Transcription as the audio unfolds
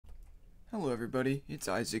Hello everybody, it's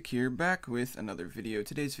Isaac here, back with another video.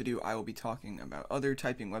 Today's video I will be talking about other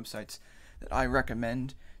typing websites that I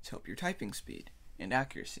recommend to help your typing speed and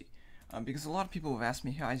accuracy. Because a lot of people have asked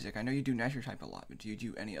me, hey Isaac, I know you do NitroType a lot, but do you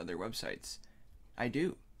do any other websites? I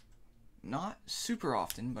do. Not super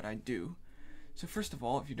often, but I do. So first of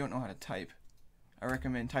all, if you don't know how to type, I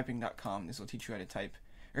recommend typing.com. This will teach you how to type.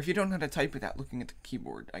 Or if you don't know how to type without looking at the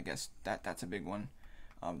keyboard, I guess that's a big one.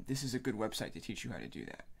 This is a good website to teach you how to do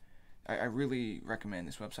that. I really recommend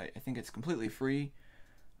this website. I think it's completely free.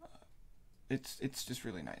 It's just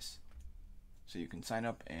really nice. So you can sign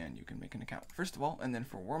up and you can make an account first of all, and then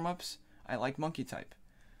for warm-ups, I like MonkeyType.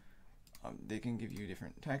 They can give you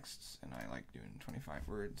different texts, and I like doing 25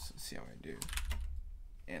 words. Let's see how I do.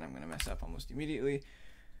 And I'm gonna mess up almost immediately,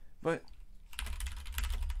 but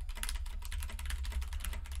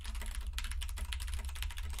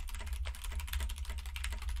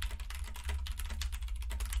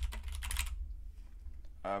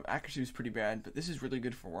accuracy was pretty bad, but this is really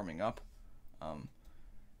good for warming up.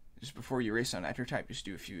 Just before you race on NitroType, just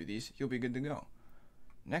do a few of these. You'll be good to go.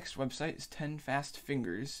 Next website is 10 Fast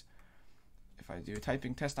Fingers. If I do a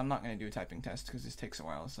typing test, I'm not going to do a typing test because this takes a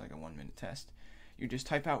while. It's like a 1-minute test. You just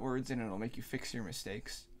type out words and it'll make you fix your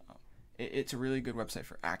mistakes. It's a really good website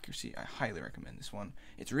for accuracy. I highly recommend this one.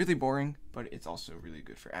 It's really boring, but it's also really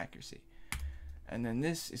good for accuracy. And then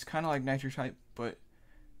this is kind of like NitroType, but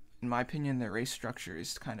in my opinion, the race structure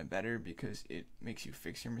is kind of better because it makes you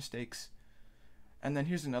fix your mistakes. And then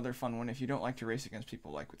here's another fun one. If you don't like to race against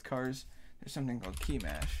people like with cars, there's something called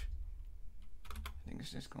KeyMash. I think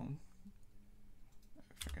it's just called,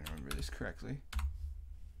 if I can remember this correctly.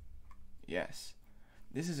 Yes.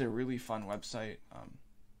 This is a really fun website.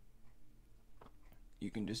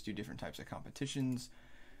 You can just do different types of competitions.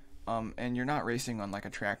 And you're not racing on like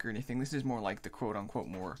a track or anything. This is more like the quote-unquote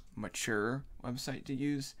more mature website to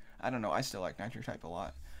use. I don't know, I still like NitroType a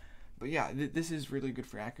lot. But yeah, this is really good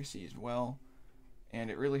for accuracy as well.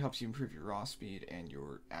 And it really helps you improve your raw speed and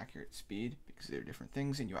your accurate speed because they're different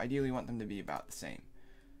things and you ideally want them to be about the same.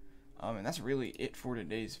 And that's really it for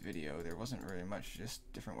today's video. There wasn't really much,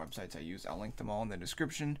 just different websites I use. I'll link them all in the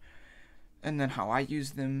description. And then how I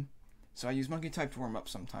use them. So I use MonkeyType to warm up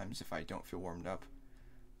sometimes if I don't feel warmed up.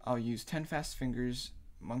 I'll use 10 Fast Fingers,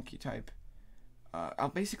 MonkeyType. I'll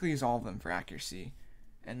basically use all of them for accuracy.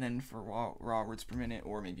 And then for raw words per minute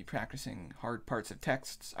or maybe practicing hard parts of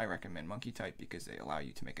texts, I recommend MonkeyType because they allow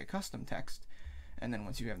you to make a custom text. And then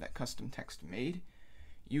once you have that custom text made,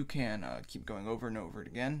 you can keep going over and over it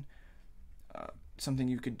again. Something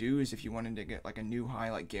you could do is if you wanted to get like a new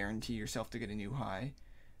high, like guarantee yourself to get a new high,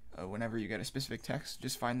 whenever you get a specific text,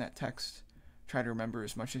 just find that text, try to remember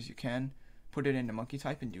as much as you can, put it into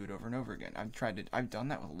MonkeyType and do it over and over again. I've done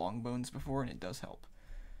that with long bones before and it does help.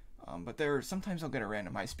 But sometimes I'll get a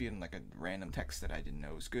random high speed and like a random text that I didn't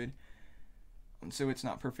know was good. So it's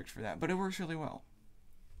not perfect for that, but it works really well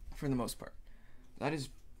for the most part. That is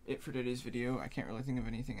it for today's video. I can't really think of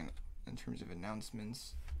anything in terms of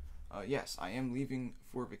announcements. Yes, I am leaving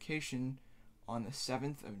for vacation on the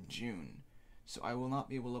 7th of June. So I will not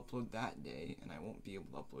be able to upload that day, and I won't be able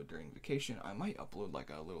to upload during vacation. I might upload like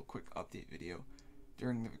a little quick update video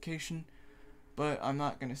during the vacation, but I'm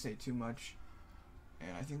not going to say too much.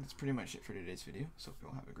 And I think that's pretty much it for today's video. So if you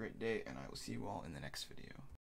all have a great day, and I will see you all in the next video.